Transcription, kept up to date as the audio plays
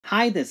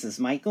Hi, this is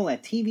Michael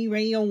at TV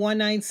Radio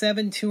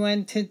 1972,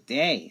 and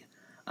today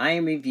I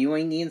am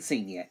reviewing the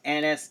Insignia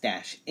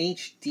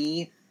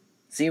NS-HD02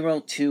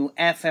 FM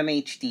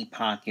HD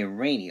Pocket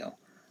Radio.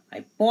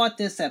 I bought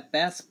this at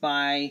Best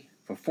Buy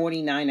for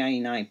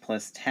 $49.99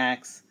 plus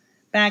tax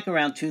back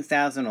around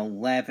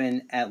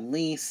 2011 at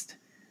least.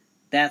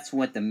 That's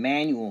what the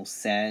manual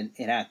said.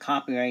 It had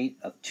copyright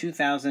of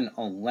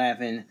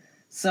 2011,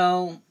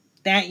 so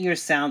that year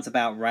sounds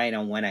about right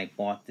on when I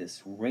bought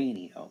this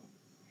radio.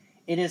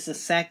 It is the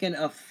second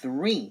of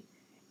 3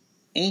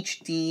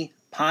 HD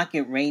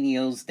pocket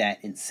radios that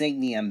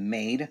Insignia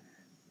made.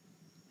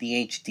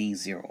 The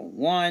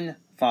HD01,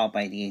 followed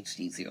by the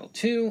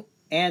HD02,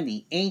 and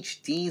the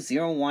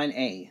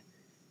HD01A.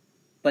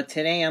 But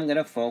today I'm going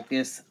to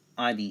focus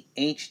on the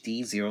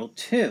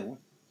HD02.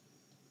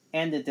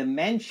 And the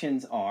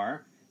dimensions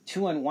are 2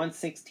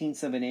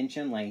 1/16 of an inch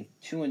in length,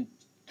 2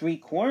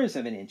 3/4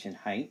 of an inch in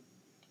height,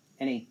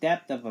 and a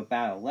depth of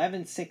about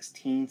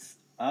 11/16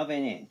 of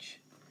an inch.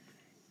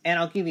 And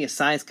I'll give you a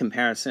size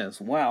comparison as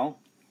well.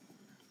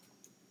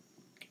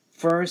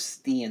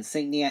 First, the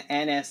Insignia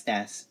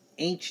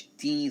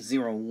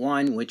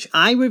NS-HD01, which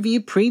I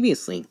reviewed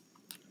previously.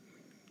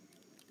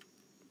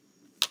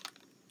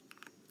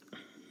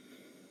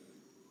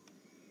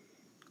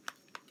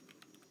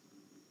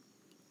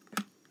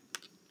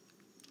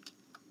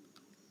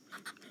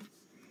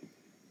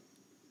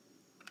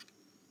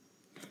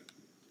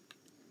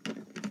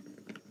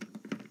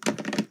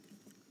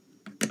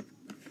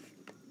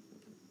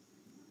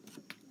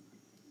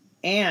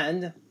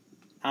 And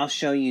I'll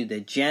show you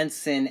the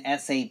Jensen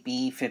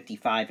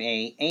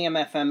SAB55A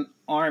AM/FM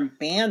ARM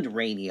band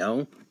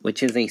radio,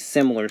 which is a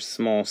similar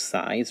small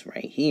size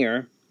right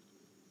here.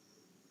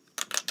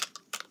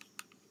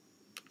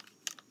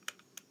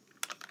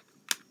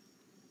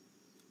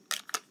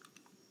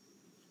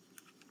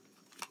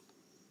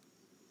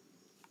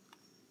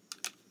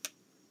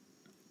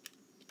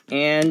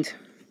 And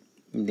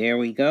there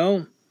we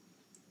go.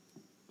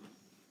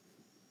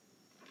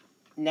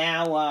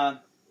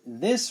 Now,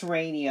 this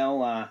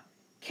radio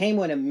came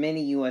with a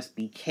mini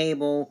USB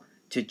cable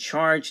to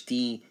charge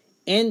the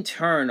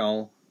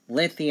internal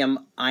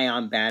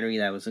lithium-ion battery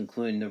that was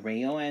included in the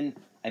radio, and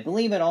I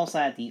believe it also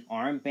had the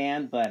ARM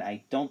band, but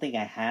I don't think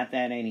I have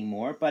that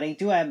anymore. But I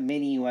do have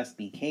mini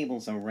USB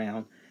cables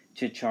around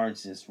to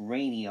charge this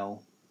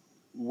radio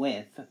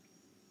with.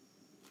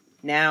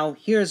 Now,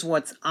 here's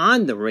what's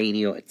on the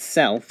radio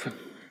itself.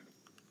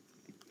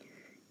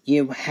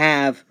 You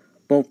have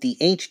both the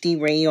HD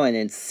radio and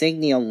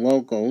Insignia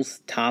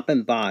logos, top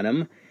and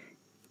bottom.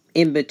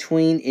 In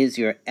between is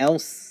your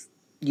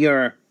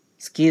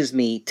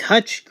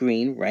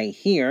touchscreen right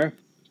here.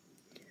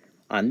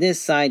 On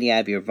this side, you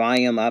have your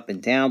volume up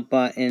and down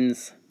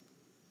buttons.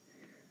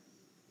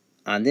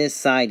 On this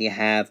side, you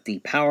have the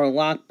power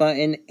lock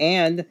button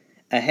and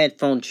a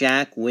headphone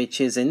jack, which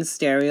is in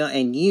stereo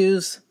and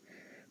used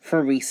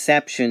for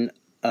reception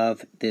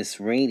of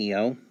this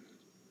radio.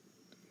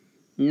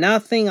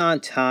 Nothing on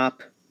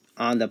top.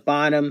 On the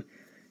bottom,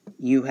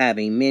 you have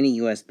a mini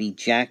USB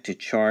jack to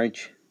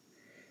charge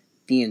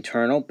the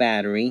internal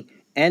battery,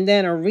 and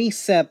then a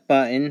reset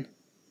button.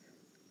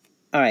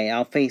 Alright,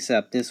 I'll face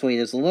up this way.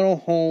 There's a little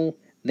hole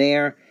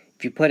there.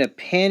 If you put a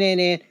pin in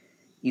it,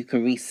 you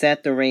can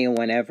reset the radio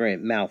whenever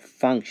it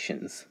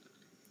malfunctions.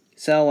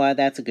 So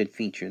that's a good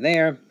feature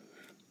there.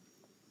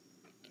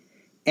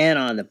 And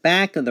on the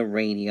back of the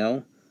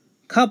radio,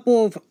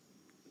 couple of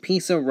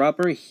pieces of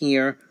rubber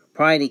here,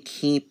 probably to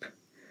keep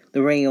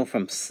the radio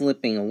from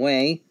slipping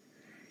away.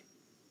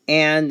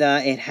 And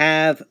it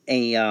have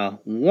a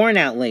worn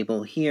out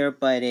label here,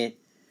 but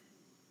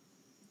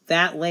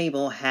that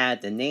label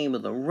had the name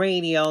of the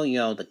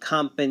radio, the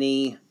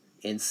company,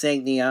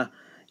 Insignia.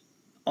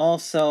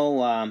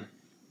 Also,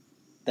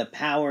 the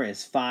power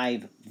is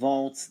 5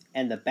 volts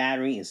and the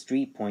battery is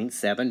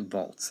 3.7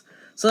 volts.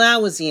 So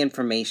that was the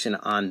information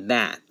on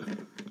that.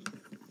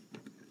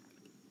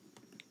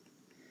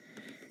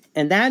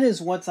 And that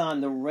is what's on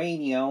the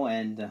radio,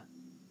 and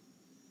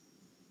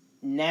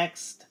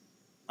next,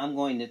 I'm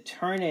going to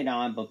turn it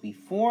on, but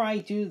before I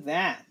do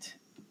that,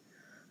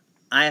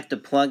 I have to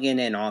plug in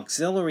an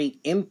auxiliary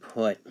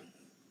input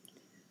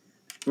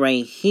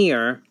right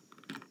here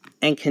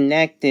and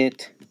connect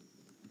it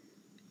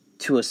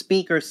to a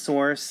speaker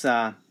source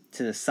to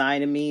the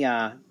side of me.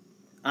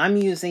 I'm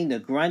using the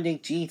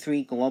Grundig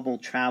G3 Global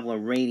Traveler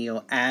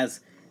radio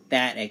as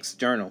that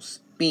external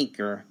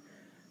speaker.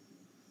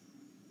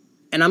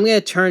 And I'm going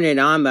to turn it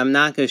on, but I'm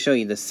not going to show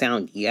you the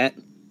sound yet.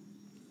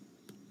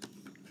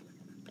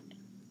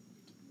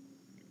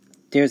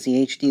 There's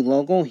the HD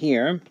logo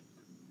here.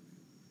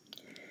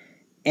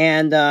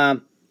 And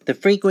the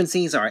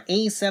frequencies are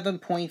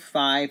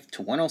 87.5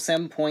 to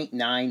 107.9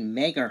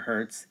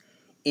 megahertz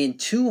in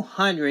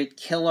 200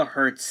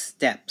 kilohertz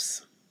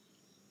steps.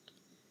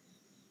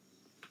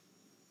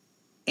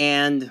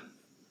 And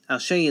I'll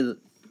show you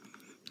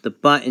the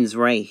buttons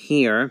right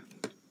here.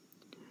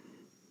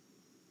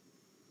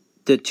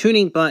 The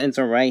tuning buttons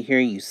are right here.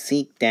 You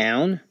seek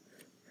down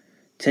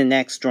to the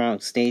next strong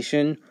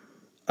station.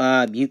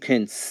 you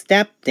can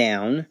step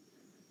down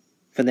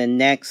for the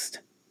next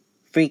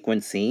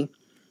frequency,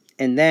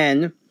 and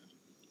then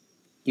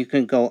you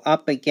can go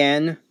up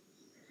again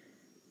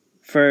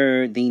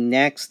for the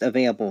next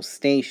available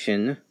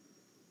station,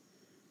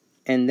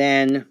 and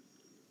then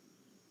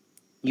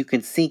you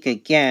can seek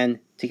again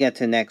to get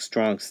to the next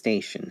strong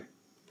station.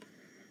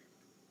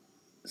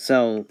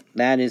 So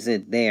that is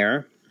it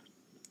there.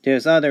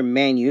 There's other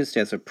menus.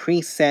 There's a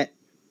preset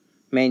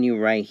menu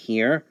right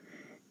here.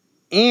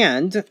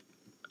 And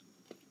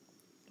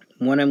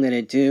what I'm going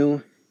to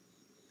do,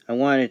 I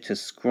wanted to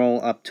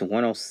scroll up to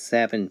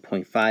 107.5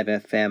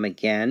 FM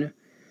again.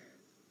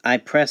 I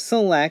press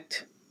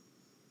select,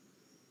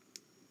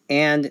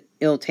 and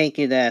it'll take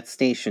you to that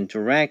station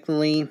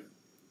directly.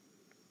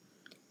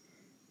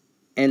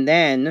 And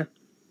then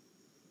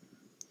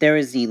there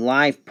is the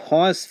live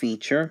pause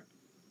feature.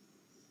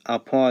 I'll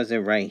pause it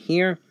right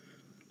here.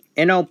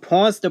 And I'll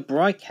pause the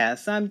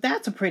broadcast.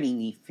 That's a pretty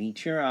neat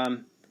feature.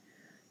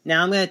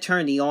 Now I'm going to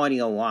turn the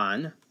audio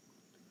on.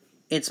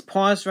 It's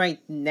paused right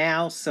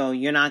now, so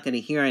you're not going to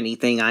hear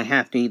anything. I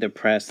have to either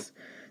press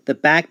the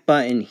back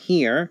button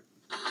here.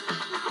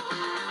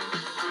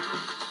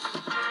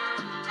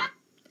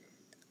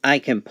 I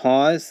can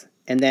pause,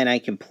 and then I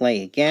can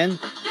play again.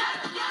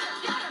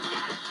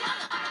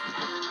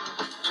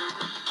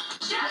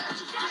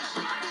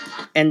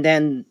 And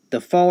then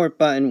the forward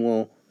button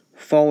will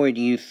forward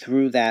you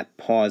through that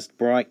paused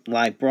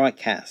live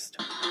broadcast.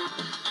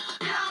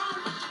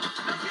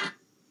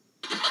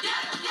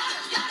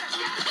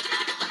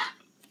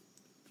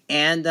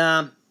 And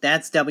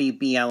that's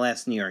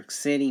WBLS New York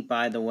City,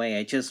 by the way.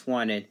 I just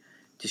wanted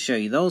to show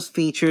you those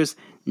features.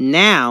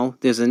 Now,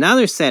 there's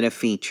another set of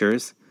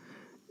features.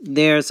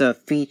 There's a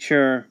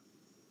feature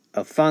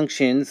of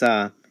functions.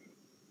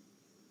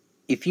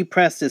 If you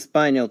press this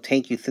button, it'll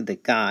take you through the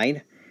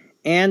guide.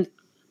 And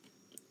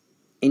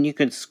you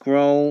can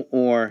scroll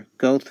or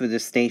go through the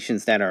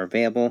stations that are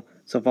available.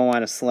 So if I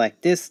want to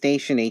select this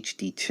station,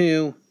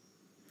 HD2,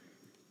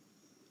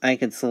 I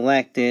can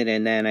select it,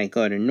 and then I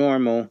go to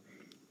normal.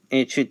 And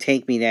it should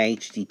take me to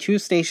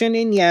HD2 station,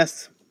 and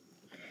yes,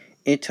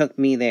 it took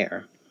me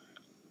there.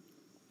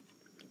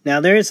 Now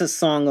there is a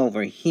song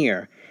over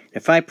here.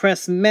 If I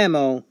press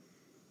memo,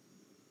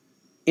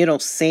 it'll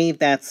save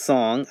that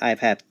song.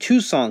 I've had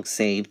 2 songs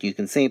saved. You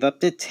can save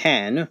up to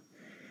 10.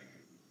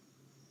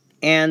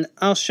 And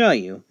I'll show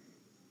you.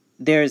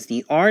 There's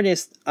the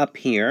artist up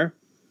here.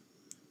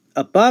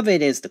 Above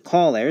it is the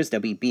callers,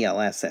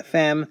 WBLS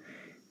FM.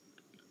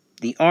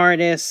 The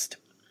artist,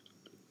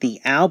 the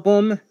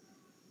album,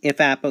 if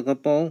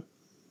applicable,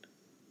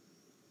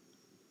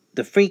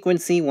 the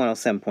frequency,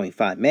 107.5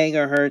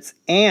 megahertz,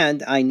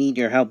 and I Need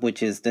Your Help,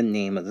 which is the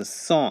name of the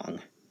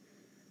song.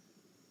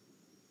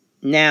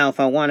 Now, if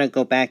I want to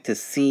go back to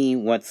see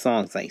what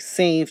songs I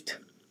saved,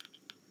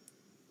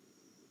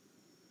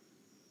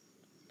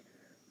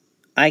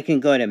 I can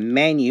go to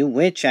menu,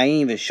 which I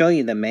didn't even show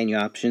you the menu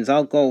options.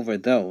 I'll go over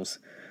those.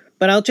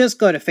 But I'll just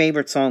go to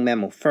favorite song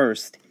memo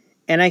first.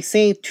 And I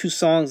saved 2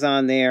 songs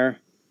on there.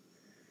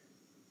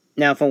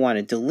 Now, if I want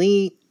to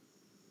delete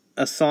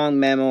a song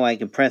memo, I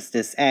can press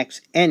this X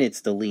and it's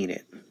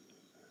deleted.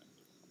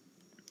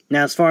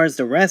 Now, as far as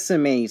the rest of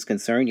the menu is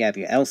concerned, you have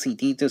your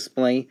LCD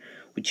display,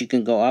 which you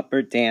can go up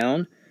or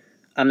down.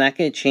 I'm not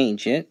going to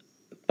change it,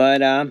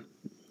 but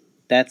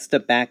that's the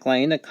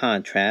backlight and the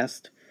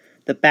contrast.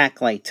 The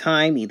backlight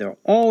time, either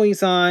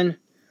always on,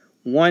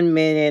 1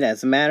 minute.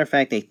 As a matter of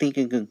fact, I think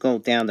it could go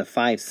down to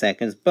 5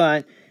 seconds,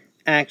 but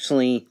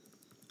actually,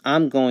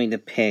 I'm going to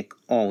pick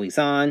always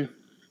on.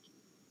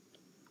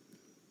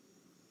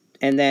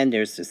 And then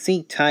there's the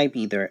seek type,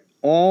 either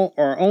all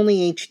or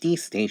only HD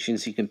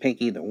stations. You can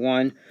pick either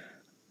one.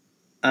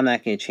 I'm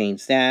not going to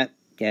change that.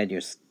 You had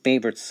your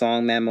favorite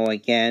song memo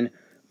again.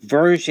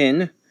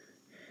 Version.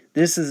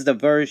 This is the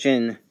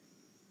version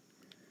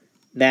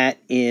that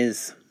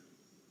is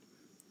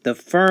the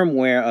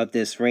firmware of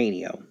this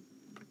radio.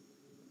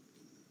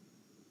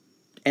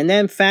 And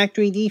then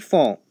factory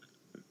default.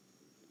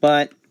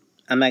 But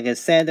I'm not going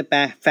to set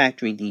the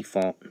factory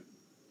default.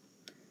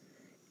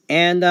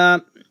 And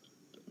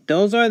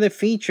those are the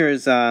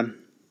features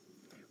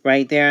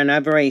right there. And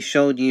I've already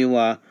showed you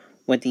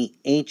what the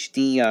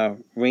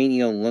HD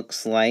radio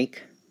looks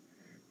like.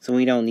 So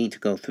we don't need to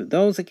go through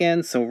those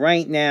again. So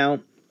right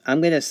now,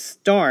 I'm going to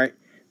start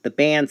the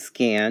band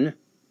scan,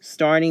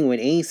 starting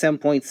with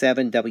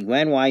 87.7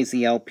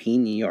 WNYZLP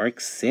New York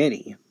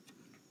City.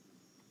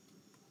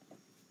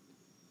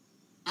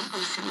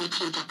 Recently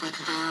teamed up with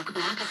Vogue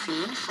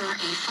magazine for a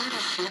photo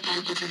shoot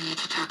and interview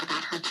to talk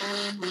about her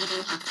journey leading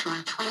up to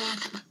her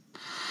 20th.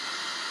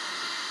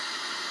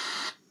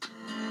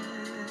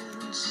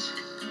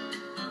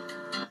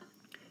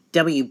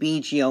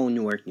 WBGO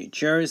Newark, New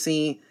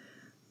Jersey.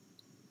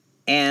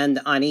 And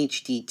on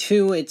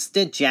HD2, it's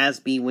the Jazz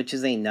Beat, which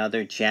is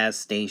another jazz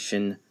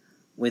station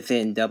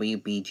within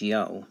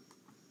WBGO.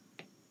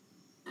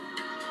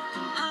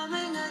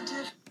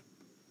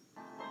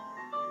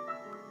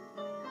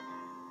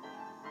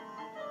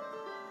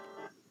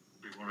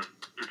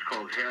 It's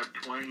called Half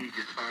Twangy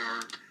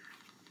Guitar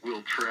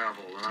Will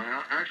Travel. And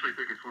I actually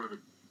think it's one of the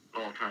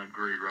all-time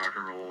great rock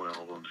and roll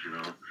albums, you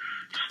know,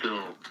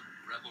 still.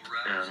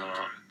 And,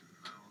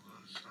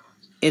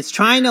 it's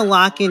trying to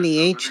lock in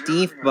the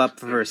HD, but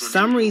for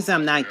some reason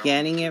I'm not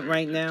getting it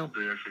right now.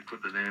 They actually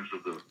put the names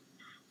of the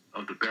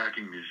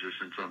backing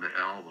musicians on the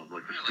album,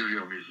 like the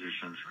studio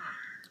musicians.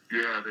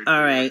 Yeah,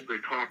 all right. They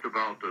talked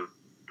about the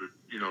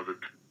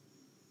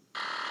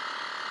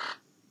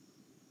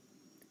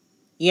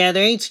Yeah,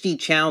 their HD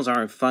channels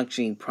aren't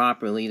functioning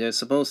properly. There's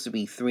supposed to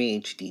be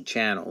 3 HD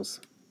channels.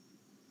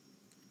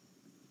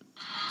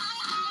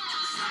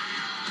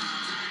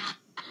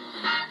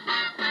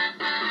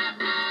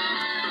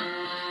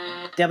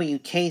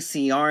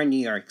 WKCR New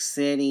York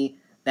City,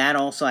 that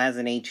also has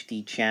an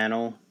HD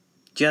channel.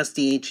 Just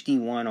the HD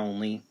one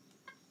only.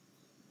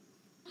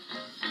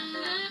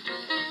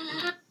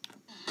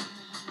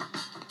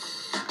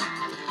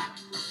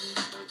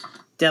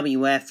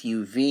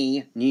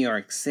 WFUV, New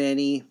York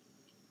City.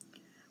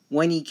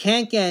 When you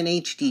can't get an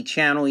HD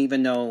channel,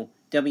 even though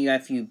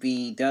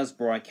WFUV does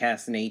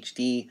broadcast in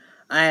HD,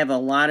 I have a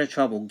lot of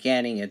trouble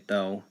getting it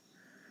though.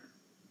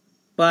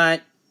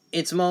 But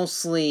it's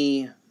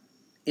mostly,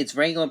 it's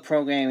regular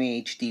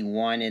programming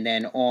HD1 and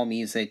then all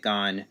music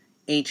on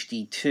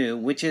HD2,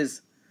 which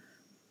is,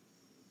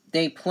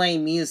 they play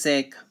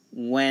music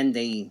when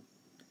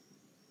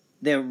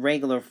their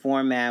regular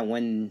format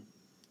when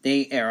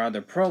they air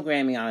other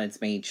programming on its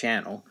main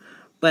channel.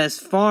 But as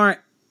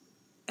far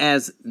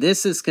as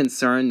this is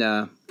concerned,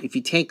 if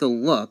you take a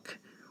look,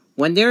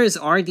 when there is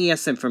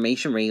RDS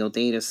information radio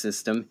data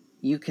system,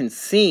 you can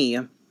see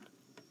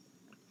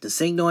the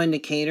signal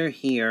indicator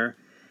here,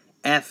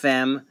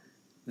 FM,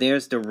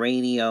 there's the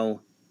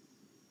radio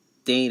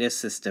data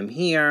system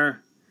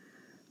here,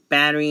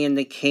 battery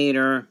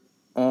indicator,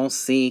 all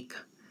seek,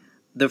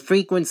 the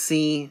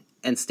frequency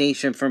and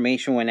station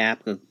information when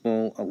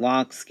applicable, a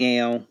log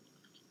scale.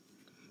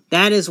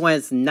 That is when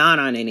it's not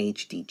on an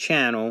HD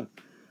channel.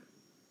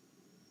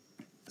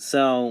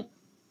 So,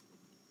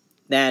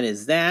 that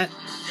is that.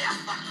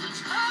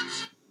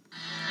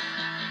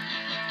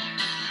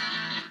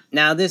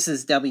 Now, this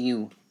is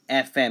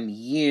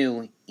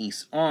WFMU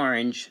East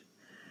Orange.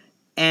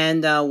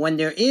 And when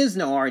there is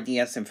no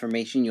RDS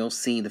information, you'll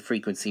see the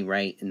frequency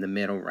right in the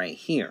middle right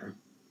here.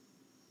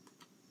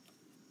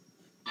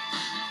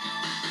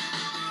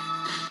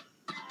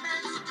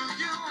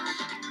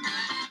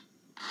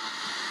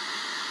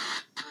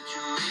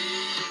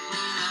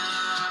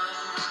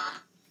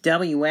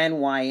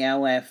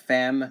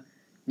 WNYL-FM,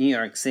 New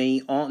York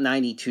City, Alt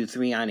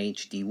 92.3 on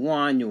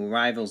HD1, New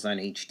Arrivals on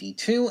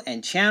HD2,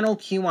 and Channel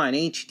Q on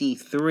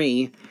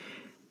HD3.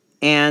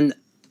 And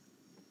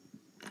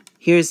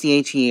here's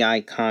the HD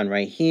icon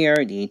right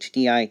here, the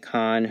HD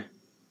icon.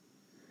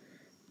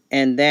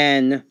 And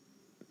then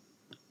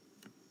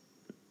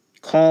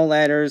call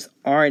letters,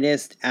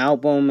 artist,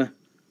 album,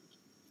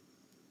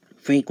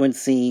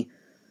 frequency,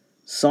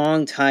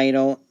 song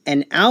title,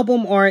 and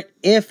album art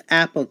if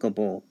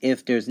applicable.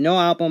 If there's no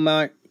album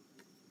art,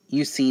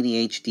 you see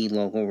the HD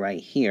logo right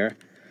here.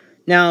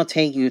 Now I'll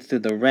take you through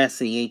the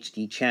rest of the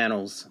HD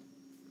channels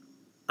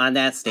on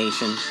that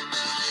station.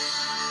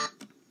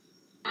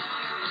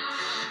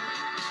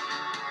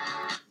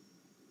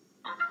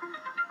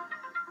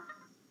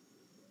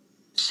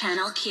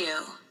 Channel Q.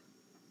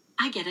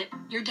 I get it.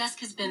 Your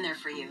desk has been there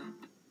for you.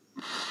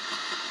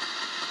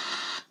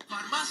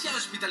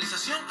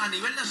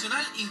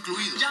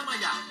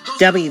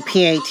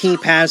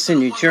 WPAT Patterson,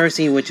 New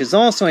Jersey, which is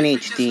also in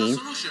HD.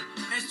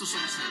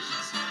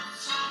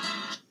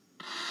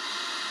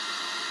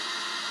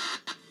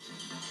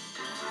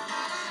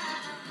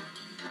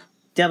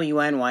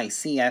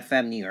 WNYC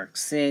FM, New York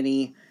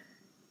City.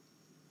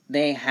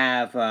 They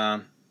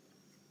have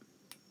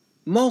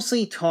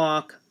mostly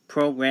talk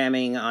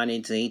programming on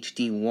its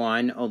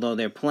HD1, although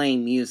they're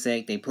playing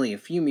music. They play a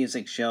few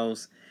music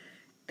shows.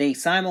 They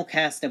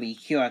simulcast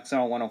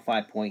WQXR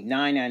 105.9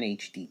 on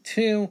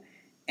HD2,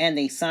 and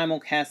they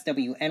simulcast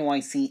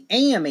WNYC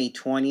AM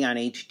 820 on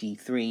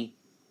HD3.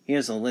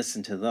 Here's a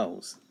listen to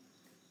those.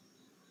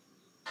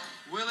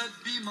 Will it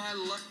be my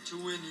luck to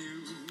win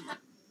you?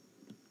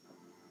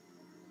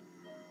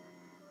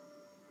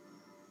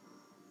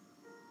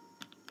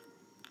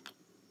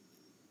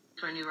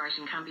 Where new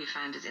writing can be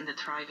found is in the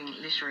thriving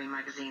literary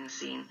magazine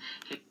scene.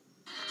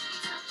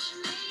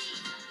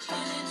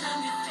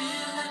 Anytime you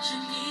feel that you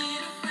need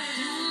a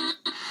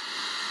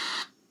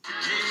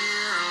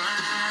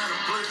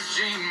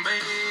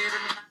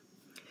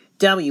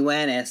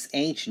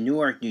WNSH,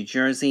 Newark, New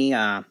Jersey.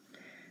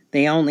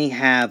 They only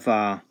have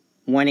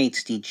one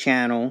HD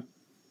channel.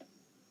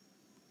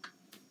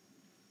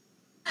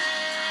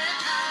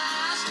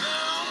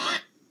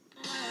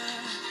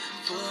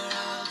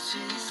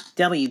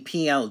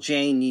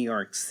 WPLJ, New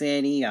York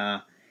City.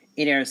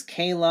 It airs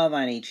K-Love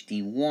on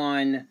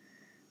HD1,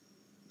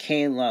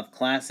 K-Love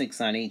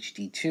Classics on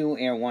HD2,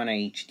 Air 1 on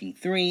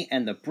HD3,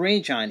 and The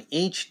Bridge on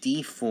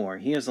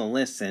HD4. Here's a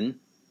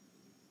listen.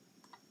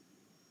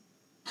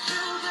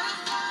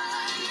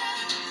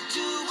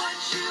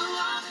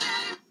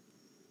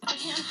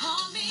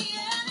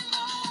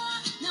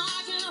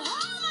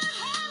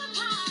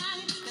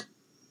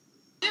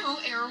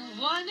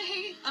 everyone.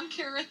 Hey, I'm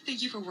Kara.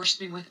 Thank you for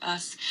worshiping with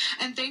us.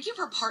 And thank you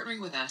for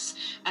partnering with us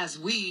as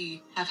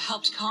we have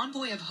helped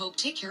Convoy of Hope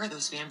take care of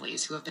those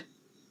families who have been...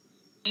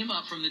 Came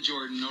up from the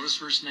Jordan, notice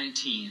verse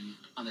 19,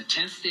 on the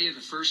 10th day of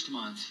the first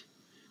month,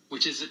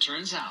 which, as it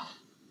turns out,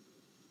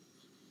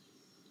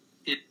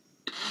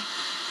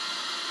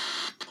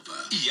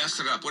 Y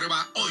hazte la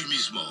prueba hoy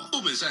mismo.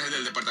 Un mensaje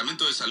del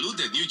Departamento de Salud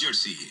de New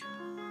Jersey.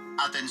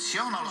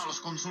 Atención a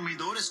los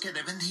consumidores que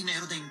deben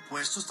dinero de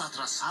impuestos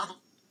atrasados.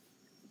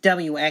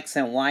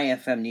 WXNY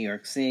FM New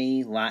York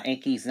City, La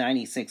X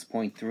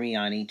 96.3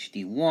 on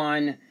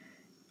HD1,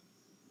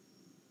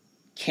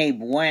 Que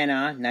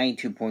Buena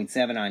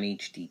 92.7 on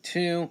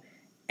HD2,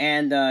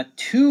 and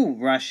 2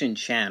 Russian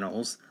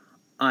channels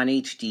on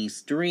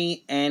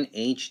HD3 and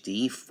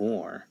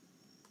HD4.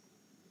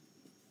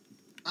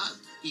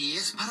 Y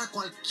es para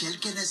cualquier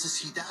que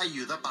necesita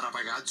ayuda para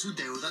pagar su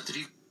deuda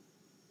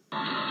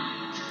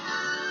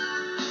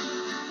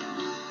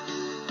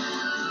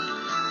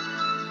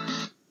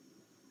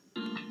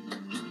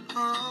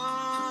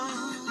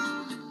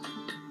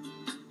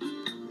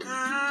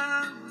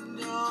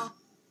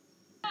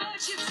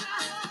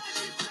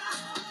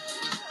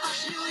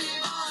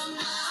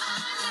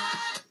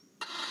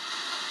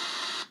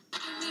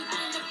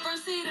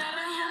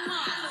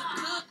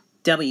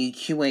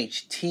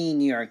WQHT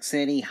New York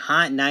City,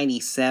 Hot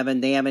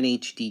 97, they have an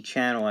HD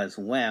channel as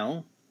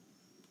well.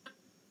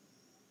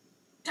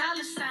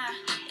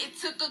 It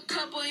took a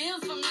couple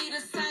M's for me to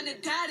sign the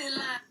dotted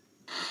line.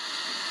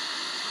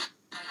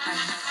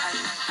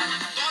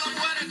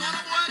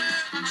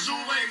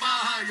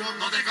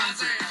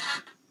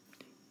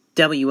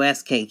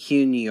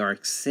 WSKQ New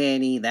York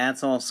City,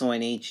 that's also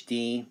in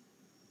HD.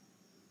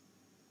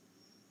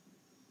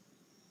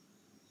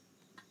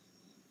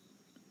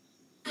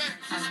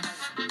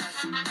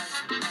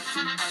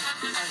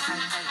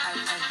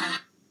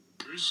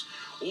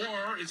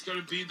 Or it's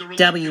going to be the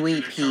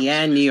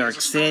WEPN New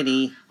York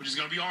City, which is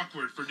going to be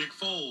awkward for Nick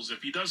Foles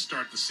if he does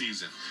start the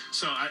season.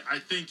 So I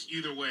think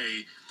either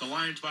way, the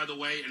Lions, by the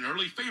way, an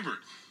early favorite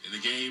in the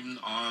game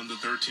on the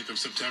 13th of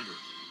September.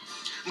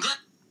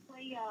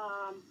 Play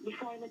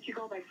Before I Let You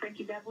Go by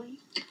Frankie Beverly.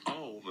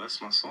 Oh, that's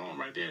my song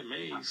right there,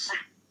 Maze.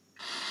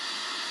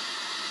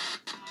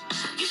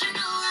 You should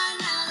know right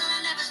now that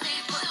I never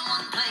stay put in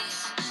one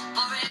place.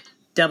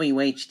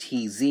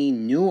 WHTZ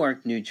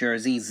Newark, New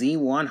Jersey,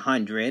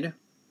 Z100.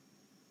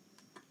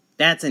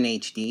 That's in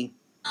HD.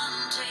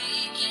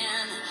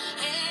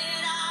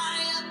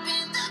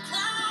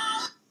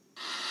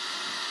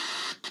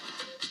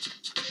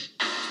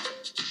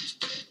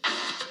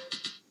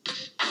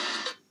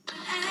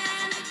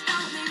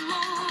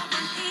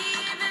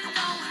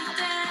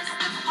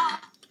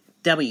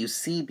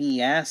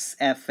 WCBS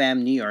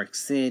FM New York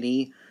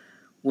City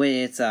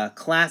with its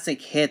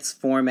classic hits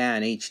format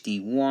on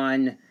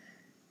HD1.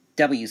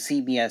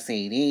 WCBS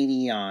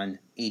 880 on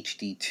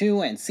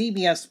HD2, and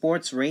CBS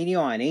Sports Radio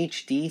on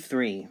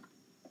HD3.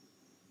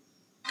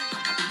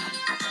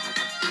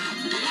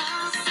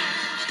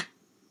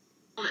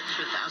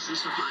 For thousands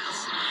of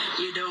miles.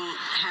 You don't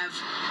have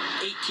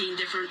 18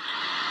 different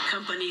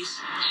companies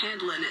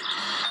handling it.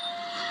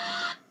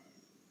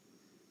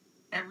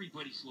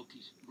 Everybody's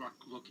rookies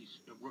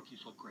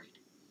look great.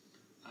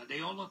 They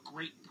all look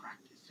great in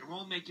practice. They're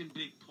all making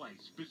big plays,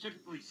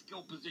 specifically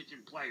skill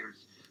position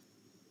players.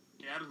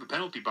 Out of the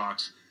penalty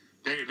box,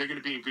 they're going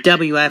to be in good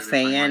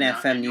WFAN shape.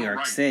 FM New York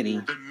right. City.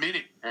 The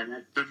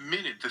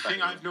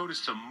thing I've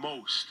noticed the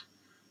most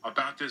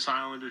about this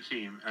Islander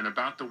team and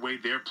about the way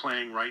they're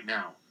playing right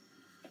now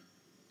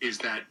is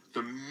that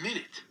the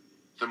minute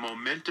the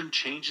momentum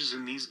changes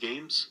in these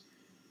games,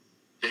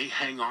 they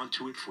hang on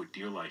to it for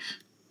dear life.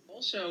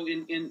 also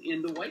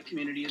in the white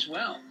community as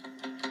well.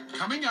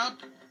 Coming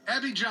up,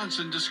 Abby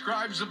Johnson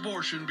describes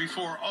abortion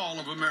before all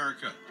of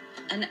America.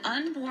 An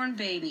unborn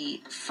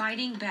baby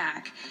fighting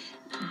back,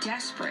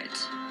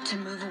 desperate to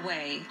move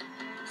away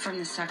from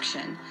the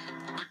suction.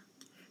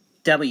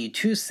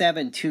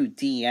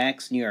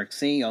 W272DX, New York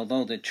City.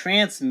 Although the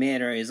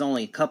transmitter is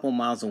only a couple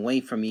miles away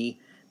from me,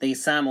 they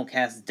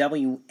simulcast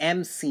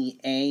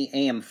WMCA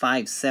AM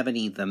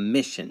 570, The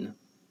Mission.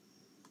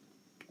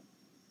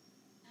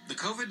 The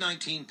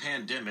COVID-19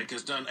 pandemic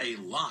has done a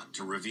lot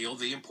to reveal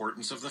the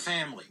importance of the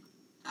family.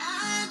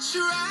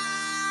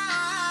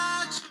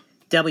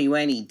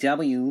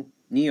 WNEW,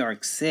 New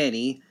York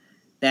City.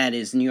 That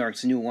is New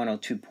York's new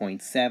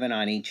 102.7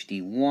 on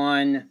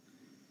HD1.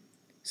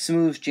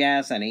 Smooth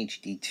Jazz on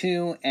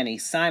HD2. And a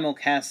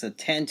simulcast of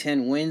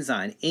 1010 Wins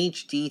on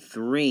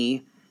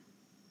HD3.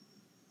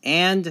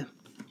 And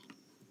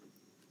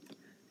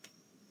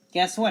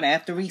guess what? I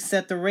have to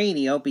reset the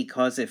radio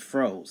because it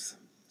froze.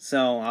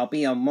 So I'll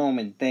be a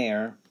moment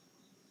there.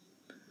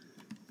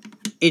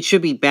 It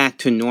should be back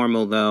to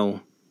normal though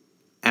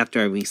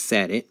after I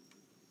reset it.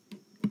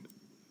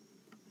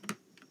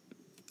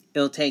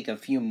 It'll take a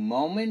few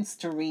moments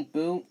to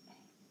reboot.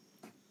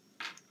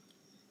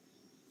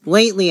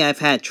 Lately I've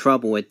had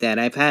trouble with that.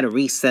 I've had to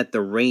reset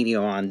the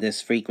radio on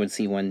this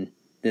frequency when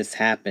this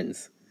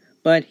happens.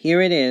 But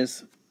here it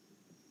is.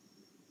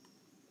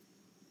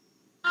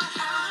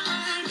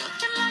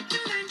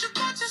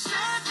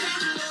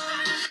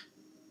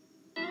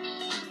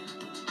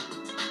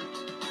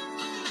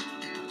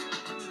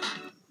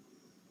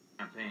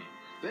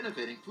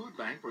 benefiting Food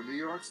Bank for New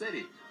York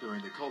City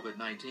during the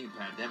COVID-19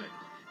 pandemic.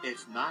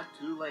 It's not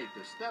too late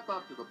to step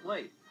up to the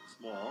plate.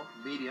 Small,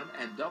 medium,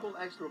 and double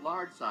extra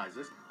large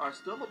sizes are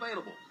still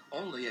available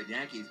only at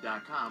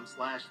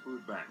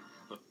Yankees.com/foodbank.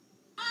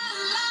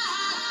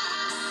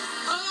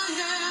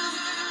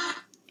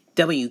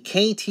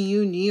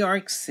 WKTU New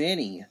York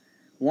City,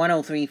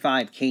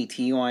 103.5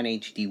 KTU on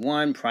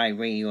HD1, Pride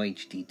Radio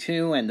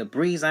HD2, and The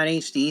Breeze on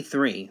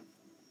HD3.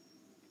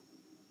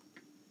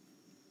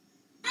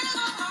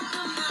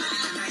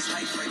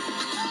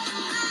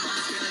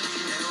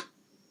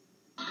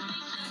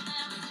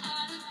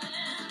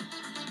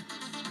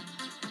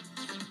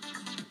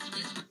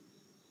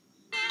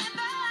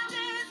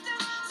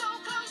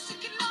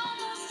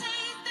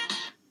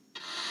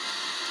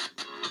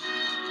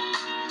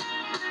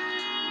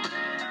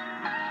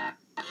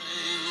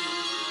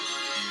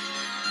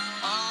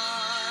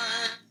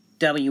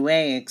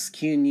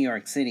 WAXQ New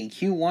York City,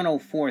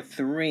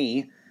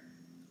 Q1043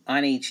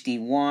 on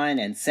HD1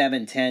 and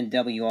 710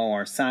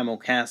 WOR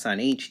simulcast on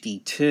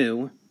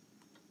HD2.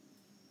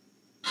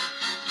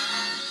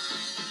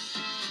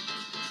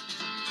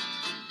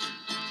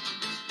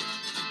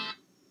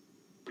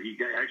 He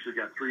actually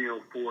got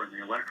 304 in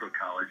the Electoral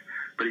College,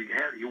 but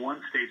he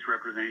won states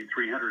representing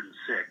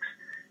 306.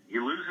 He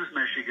loses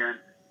Michigan,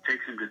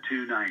 takes him to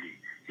 290.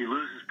 He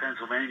loses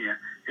Pennsylvania,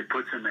 it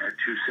puts him at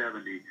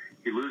 270.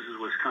 He loses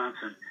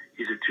Wisconsin,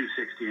 he's at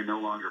 260 and no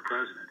longer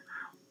president.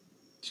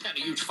 She's got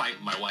a huge fight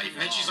with my wife,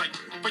 and then she's like,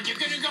 but you're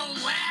gonna go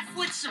laugh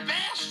with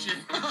Sebastian.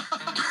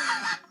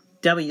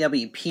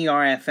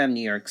 WWPR-FM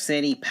New York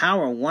City,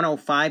 Power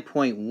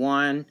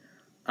 105.1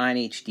 on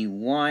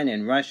HD1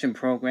 and Russian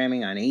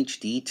programming on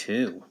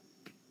HD2.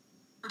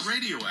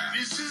 Radio app.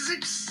 This is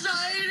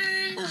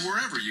exciting! Or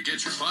wherever you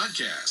get your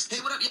podcast.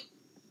 Hey, what up?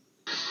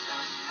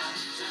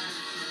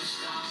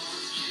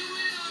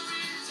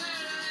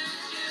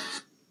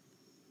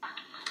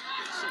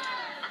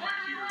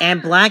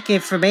 And Black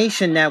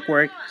Information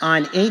Network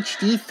on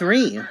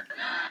HD3.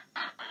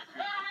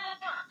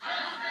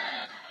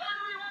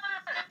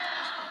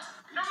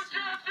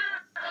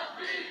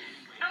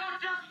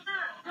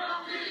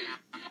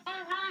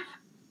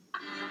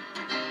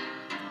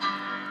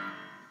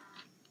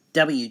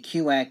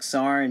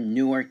 WQXR,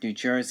 Newark, New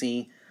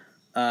Jersey.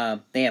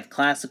 They have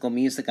classical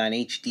music on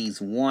HDs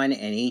 1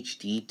 and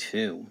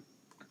HD2.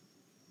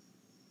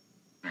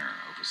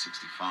 Over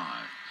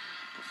 65.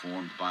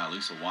 Performed by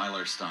Lisa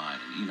Weilerstein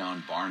and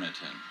Enon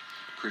Barnaton,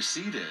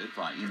 preceded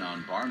by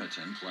Enon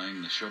Barnaton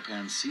playing the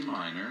Chopin C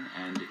minor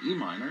and E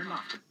minor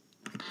nocturne.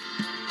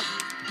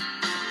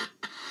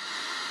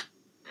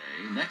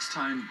 Okay, next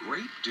time,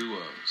 great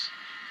duos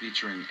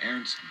featuring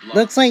Ernst Bloch.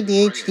 Looks like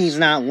the HD's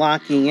not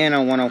locking in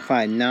on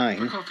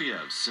 105.9.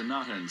 Prokofiev's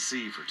Sonata in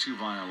C for 2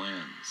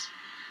 violins.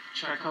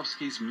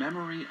 Tchaikovsky's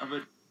Memory of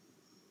a...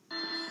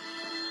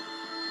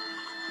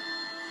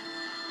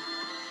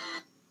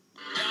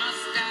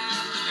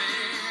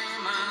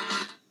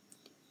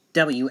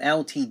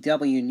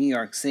 WLTW New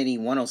York City,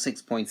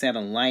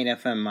 106.7 Light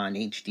FM on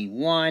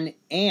HD1,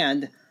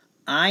 and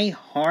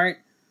iHeart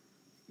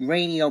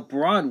Radio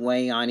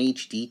Broadway on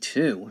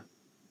HD2.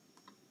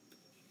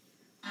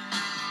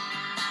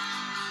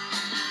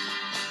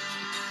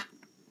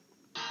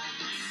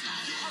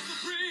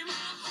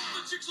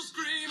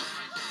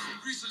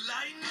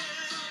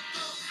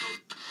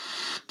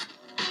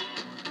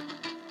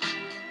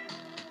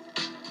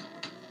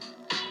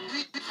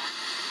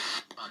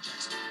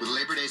 With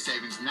Labor Day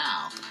savings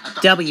now at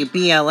the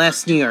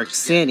WBLS New York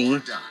City.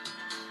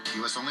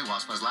 U.S. only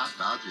Waspa's last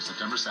valid through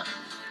September 7th.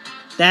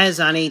 That is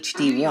on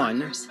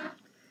HD1.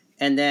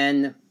 And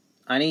then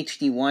on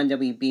HD1,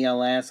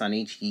 WBLS, on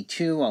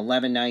HD2,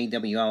 1190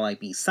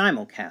 WLIB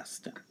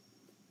simulcast.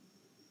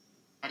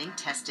 Getting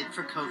tested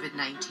for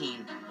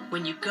COVID-19.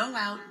 When you go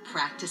out,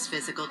 practice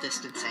physical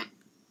distancing.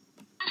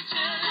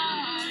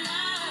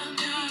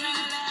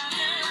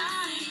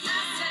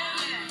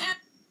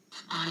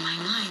 On my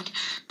mind.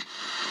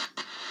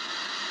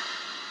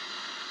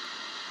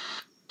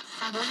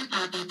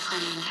 I'll be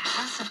playing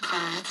House of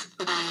Cards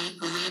by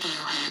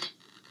Radiohead.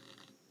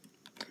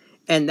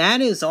 And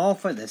that is all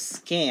for the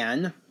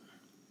scan.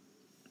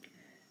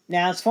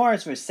 Now, as far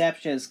as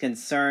reception is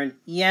concerned,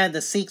 yeah,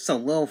 the Seek's a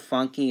little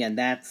funky, and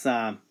that's,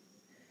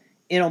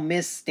 it'll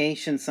miss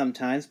stations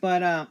sometimes,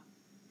 but,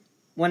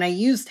 when I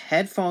used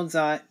headphones,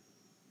 it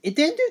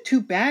didn't do too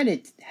bad.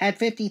 It had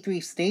 53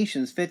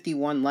 stations,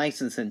 51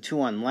 licensed and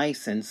 2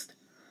 unlicensed,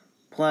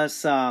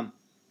 plus,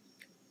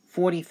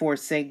 44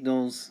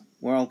 signals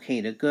were okay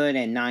to good,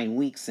 and 9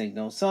 weak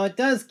signals. So it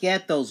does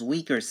get those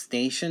weaker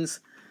stations,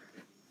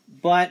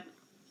 but...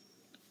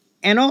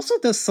 And also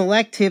the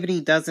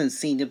selectivity doesn't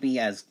seem to be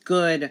as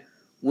good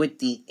with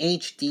the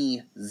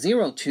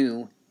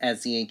HD02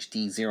 as the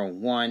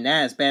HD01.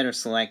 That has better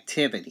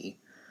selectivity.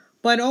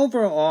 But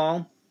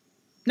overall,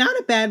 not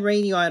a bad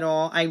radio at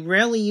all. I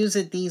rarely use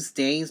it these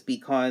days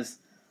because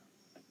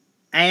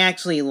I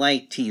actually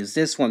like to use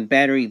this one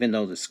better even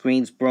though the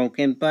screen's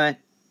broken, but...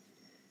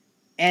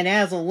 And it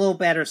has a little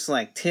better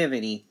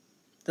selectivity.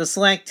 The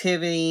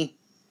selectivity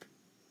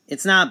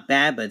It's not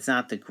bad, but it's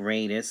not the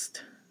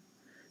greatest.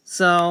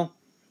 So,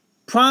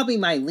 probably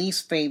my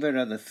least favorite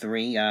of the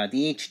three.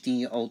 The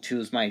HD02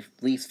 is my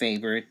least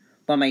favorite.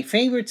 But my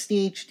favorite's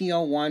the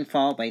HD01,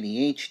 followed by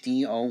the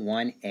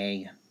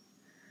HD01A.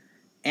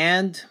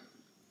 And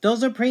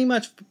those are pretty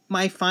much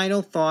my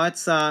final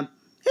thoughts.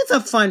 It's a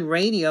fun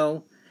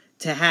radio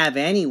to have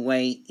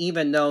anyway,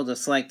 even though the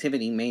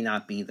selectivity may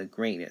not be the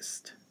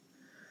greatest.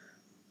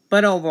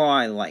 But overall,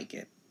 I like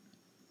it.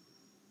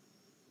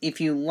 If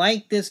you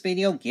like this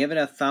video, give it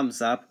a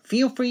thumbs up.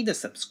 Feel free to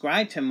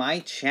subscribe to my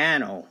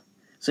channel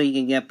so you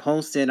can get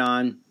posted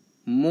on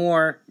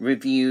more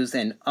reviews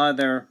and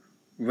other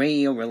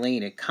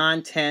radio-related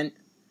content.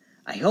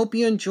 I hope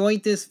you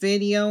enjoyed this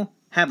video.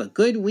 Have a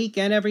good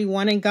weekend,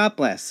 everyone, and God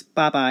bless.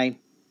 Bye-bye.